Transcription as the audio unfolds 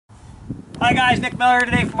Hi guys, Nick Miller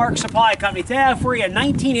today from Mark Supply Company. Today I have for you a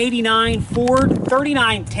 1989 Ford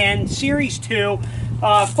 3910 Series 2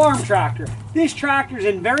 farm tractor. This tractor is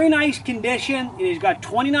in very nice condition. It has got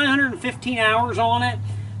 2,915 hours on it.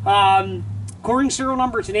 According to serial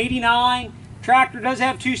number, it's an 89. Tractor does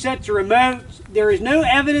have 2 sets of remotes. There is no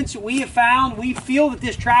evidence that we have found. We feel that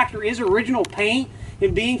this tractor is original paint.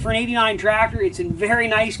 And being for an 89 tractor, it's in very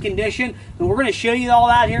nice condition. And we're going to show you all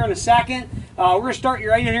that here in a second. We're going to start you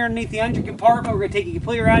right in here underneath the engine compartment. We're going to take you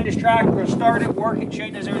completely around this tractor. We're going to start it, work it, show you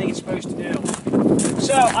it does everything it's supposed to do.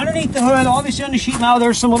 So underneath the hood, obviously on the sheet metal,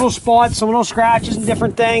 there's some little spots, some little scratches and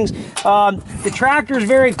different things. The tractor is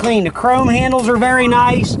very clean. The chrome handles are very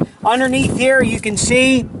nice. Underneath here, you can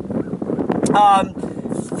see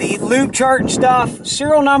the loop chart and stuff.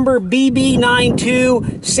 Serial number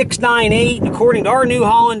BB92698. According to our New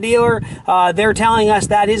Holland dealer, they're telling us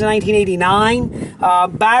that is a 1989.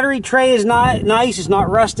 Battery tray is not nice. It's not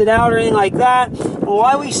rusted out or anything like that. Well,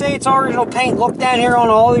 why we say it's original paint, look down here on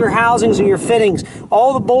all your housings and your fittings.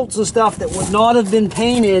 All the bolts and stuff that would not have been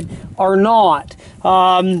painted are not.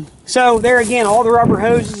 So there again, all the rubber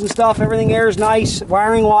hoses and stuff, everything there is nice.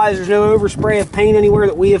 Wiring wise, there's no overspray of paint anywhere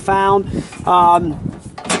that we have found.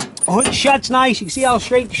 Hood shuts nice. You can see how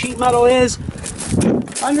straight the sheet metal is.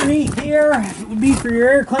 Underneath here would be for your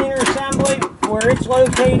air cleaner assembly, where it's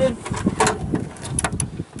located.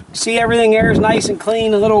 See, everything there is nice and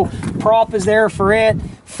clean. The little prop is there for it.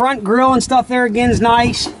 Front grille and stuff there again is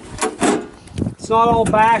nice. It's not all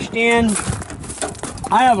bashed in.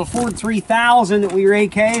 I have a Ford 3000 that we were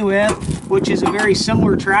AK with, which is a very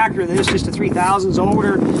similar tractor. This just a 3000's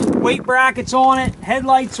older. Weight brackets on it.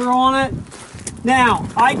 Headlights are on it. Now,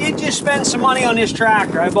 I did just spend some money on this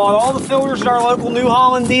tractor. I bought all the filters at our local New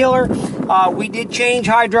Holland dealer. We did change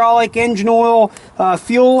hydraulic, engine oil,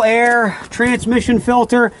 fuel, air, transmission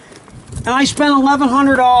filter. And I spent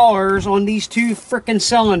 $1,100 on these 2 frickin'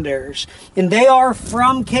 cylinders. And they are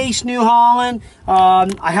from Case New Holland.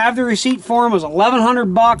 I have the receipt for them. It was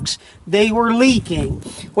 $1,100. They were leaking.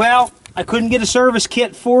 Well, I couldn't get a service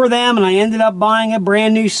kit for them, and I ended up buying a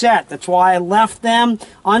brand new set. That's why I left them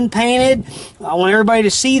unpainted. I want everybody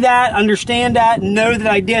to see that, understand that, and know that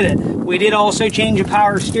I did it. We did also change a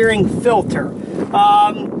power steering filter.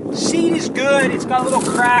 Seat is good. It's got a little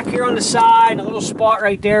crack here on the side, a little spot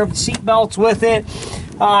right there with the seat belts with it.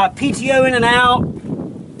 PTO in and out.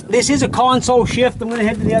 This is a console shift. I'm going to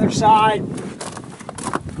head to the other side.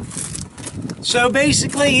 So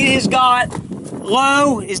basically it has got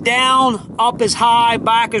low is down, up is high,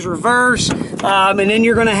 back is reverse, and then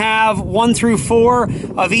you're going to have 1 through 4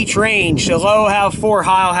 of each range. So low will have 4,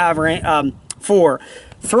 high will have 4.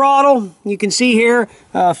 Throttle, you can see here,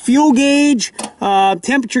 fuel gauge,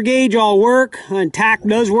 temperature gauge all work, and TAC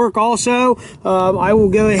does work also. I will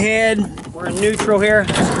go ahead, we're in neutral here.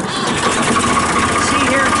 See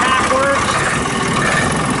here, TAC works.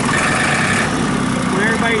 I want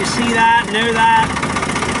everybody to see that, know that.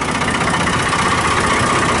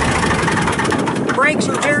 Brakes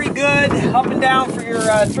are very good, up and down for your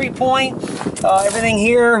 3-point. Everything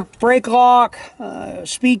here, brake lock,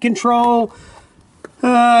 speed control.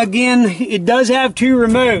 Again, it does have 2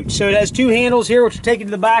 remotes. So it has 2 handles here, which will take you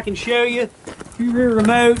to the back and show you. 2 rear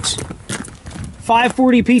remotes.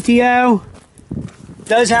 540 PTO.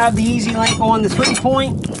 Does have the easy link on the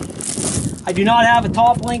 3-point. I do not have a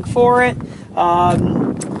top link for it.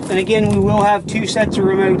 And again, we will have 2 sets of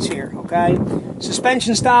remotes here, okay?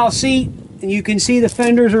 Suspension style seat. And you can see the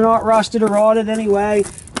fenders are not rusted or rotted anyway,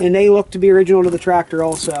 and they look to be original to the tractor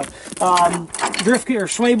also. Drift or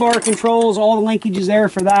sway bar controls, all the linkages there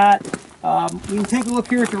for that. You can take a look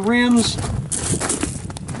here at the rims.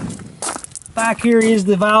 Back here is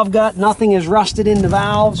the valve gut. Nothing is rusted in the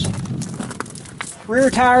valves. Rear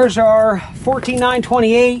tires are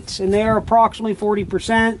 14.928s, and they are approximately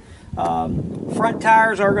 40%. Front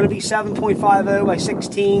tires are going to be 7.50 by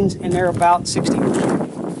 16s, and they're about 60%.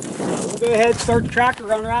 Go ahead, start the tractor,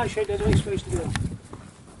 run around, and show you what it's supposed to do.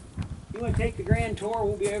 If you want to take the grand tour,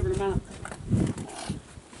 we'll be over in a minute.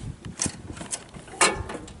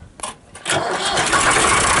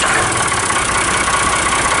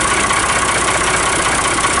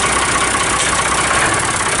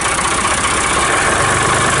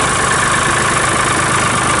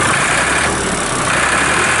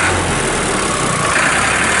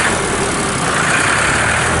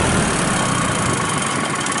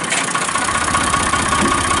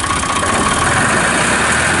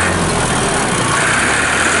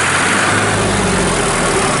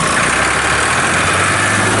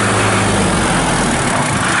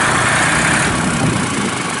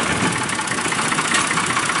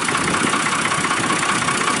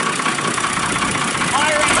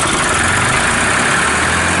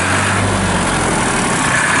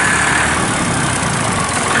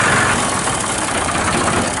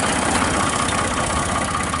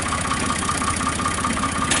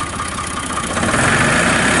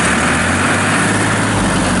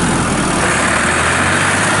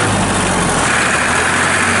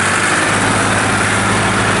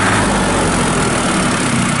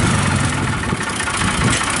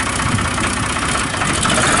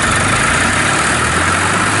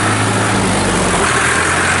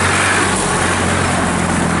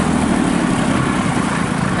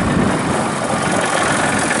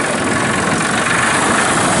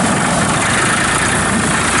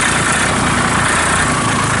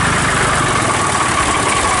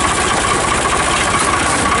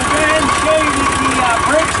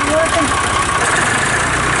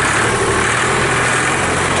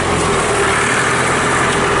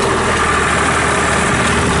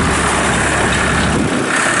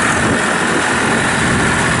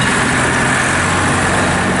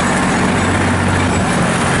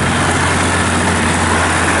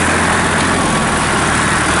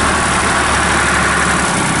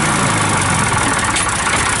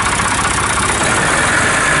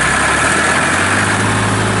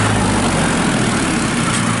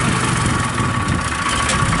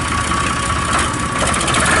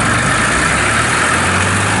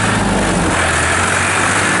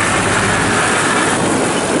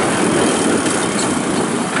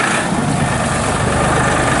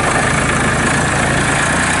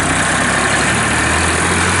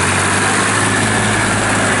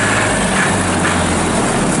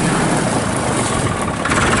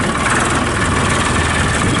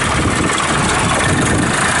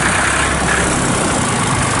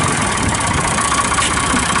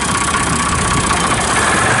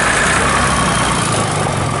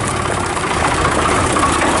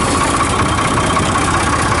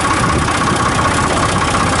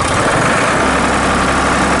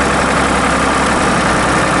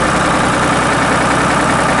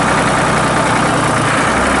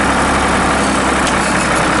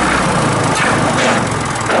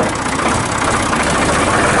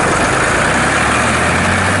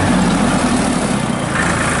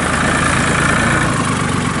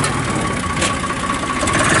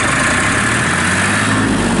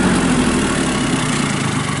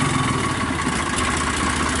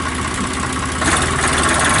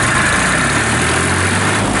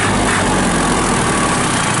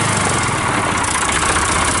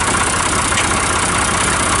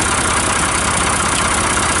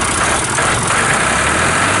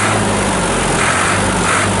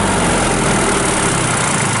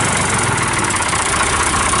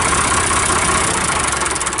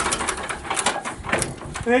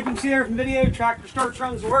 So you can see there from video, tractor starts,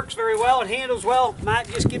 runs, and works very well. It handles well. Matt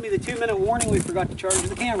just gave me the 2-minute warning. We forgot to charge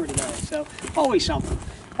the camera today, so always something.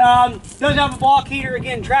 Does have a block heater.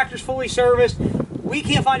 Again, tractor's fully serviced. We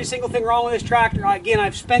can't find a single thing wrong with this tractor. Again,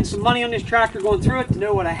 I've spent some money on this tractor going through it to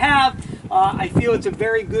know what I have. I feel it's a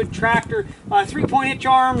very good tractor. 3-point hitch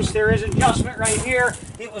arms. There is adjustment right here.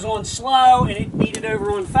 It was on slow and it needed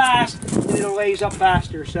over on fast, and it'll raise up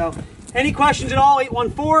faster. So any questions at all,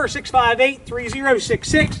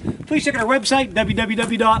 814-658-3066. Please check out our website,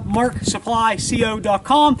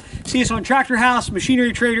 www.marksupplyco.com. See us on Tractor House,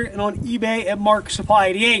 Machinery Trader, and on eBay at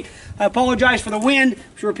MarkSupply88. I apologize for the wind.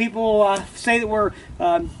 I'm sure people say that we're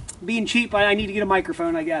being cheap. I need to get a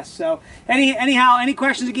microphone, I guess. So anyhow, any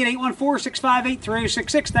questions again,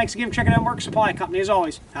 814-658-3066. Thanks again for checking out Mark Supply Company. As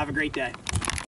always, have a great day.